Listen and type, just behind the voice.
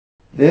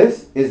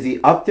This is the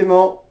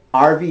Ottimo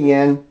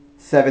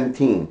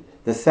Rvn17,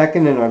 the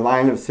second in our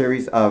line of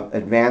series of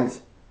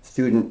advanced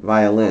student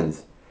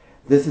violins.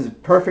 This is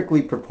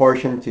perfectly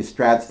proportioned to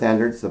Strat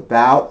standards. The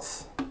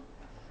bouts,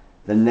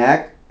 the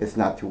neck is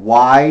not too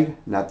wide,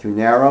 not too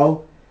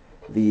narrow,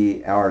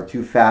 or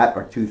too fat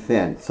or too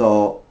thin.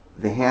 So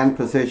the hand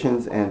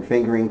positions and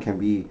fingering can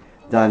be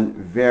done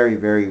very,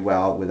 very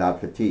well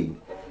without fatigue.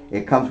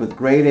 It comes with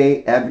grade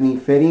A ebony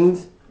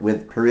fittings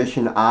with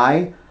Parisian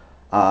eye,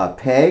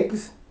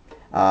 pegs,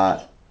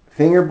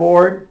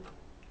 fingerboard,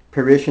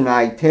 Parisian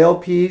eye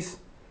tailpiece,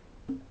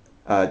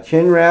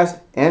 chin rest,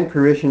 and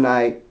Parisian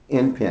eye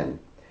in pin.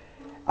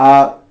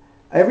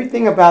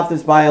 Everything about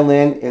this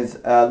violin is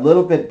a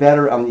little bit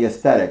better on the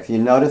aesthetics. You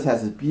notice it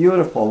has this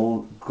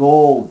beautiful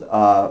gold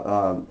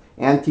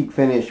antique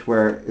finish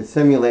where it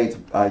simulates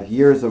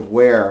years of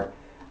wear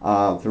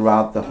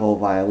throughout the whole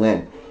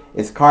violin.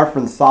 It's carved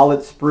from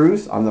solid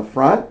spruce on the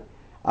front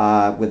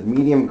with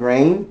medium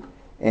grain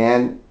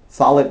and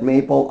solid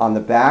maple on the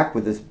back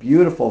with this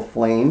beautiful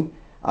flame,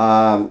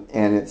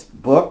 and it's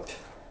booked.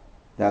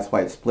 That's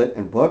why it's split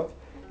and booked,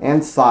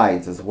 and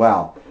sides as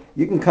well.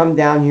 You can come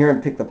down here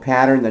and pick the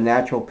pattern, the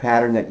natural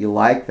pattern that you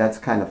like. That's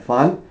kind of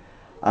fun.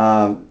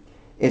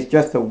 It's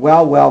just a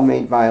well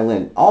made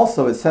violin.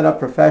 Also, it's set up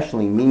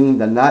professionally, meaning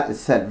the nut is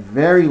set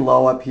very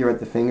low up here at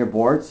the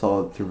fingerboard,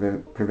 so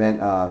to prevent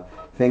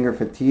finger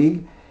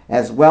fatigue,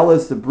 as well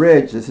as the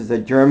bridge. This is a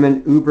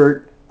German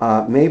Ubert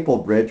maple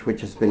bridge,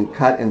 which has been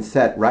cut and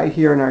set right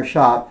here in our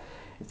shop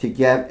to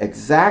get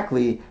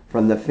exactly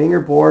from the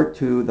fingerboard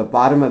to the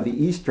bottom of the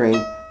E string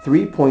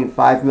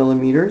 3.5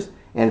 millimeters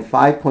and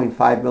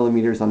 5.5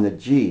 millimeters on the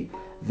G.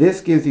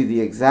 This gives you the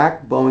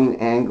exact bowing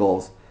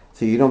angles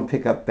so you don't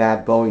pick up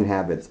bad bowing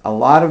habits. A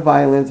lot of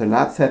violins are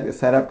not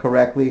set up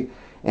correctly,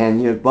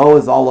 and your bow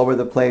is all over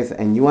the place,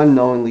 and you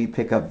unknowingly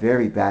pick up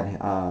very bad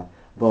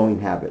bowing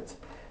habits.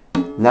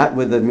 Not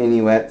with the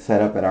minuet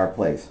set up at our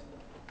place.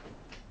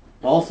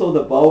 Also,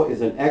 the bow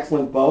is an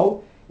excellent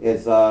bow.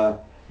 It's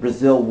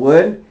Brazil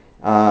wood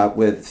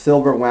with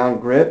silver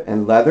wound grip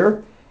and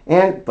leather.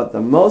 But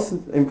the most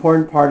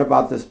important part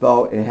about this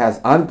bow, it has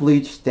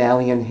unbleached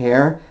stallion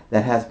hair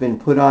that has been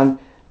put on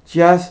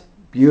just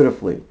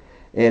beautifully.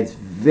 It's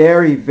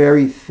very,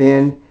 very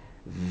thin,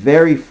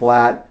 very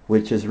flat,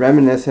 which is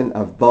reminiscent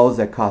of bows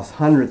that cost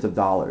hundreds of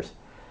dollars.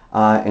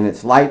 And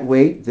it's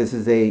lightweight. This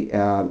is a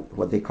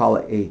what they call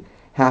a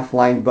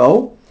half-line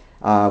bow,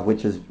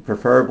 which is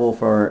preferable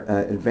for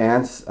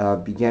advanced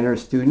beginner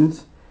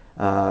students,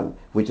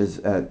 which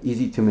is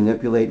easy to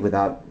manipulate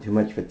without too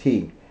much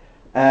fatigue.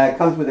 It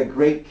comes with a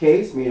great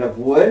case made of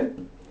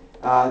wood.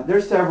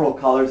 There's several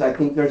colors. I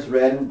think there's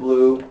red and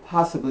blue,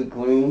 possibly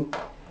green.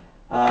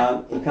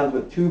 It comes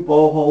with two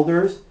bow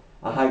holders,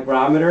 a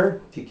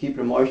hygrometer to keep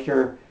your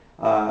moisture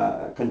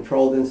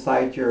controlled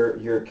inside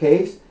your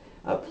case,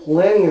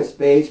 plenty of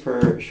space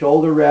for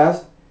shoulder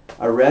rest,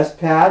 a rest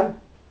pad,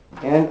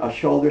 and a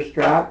shoulder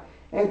strap,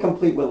 and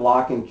complete with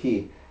lock and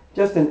key.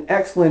 Just an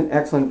excellent,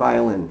 excellent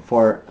violin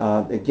for,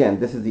 again,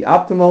 this is the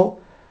Ottimo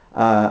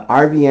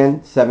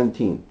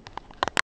Rvn17.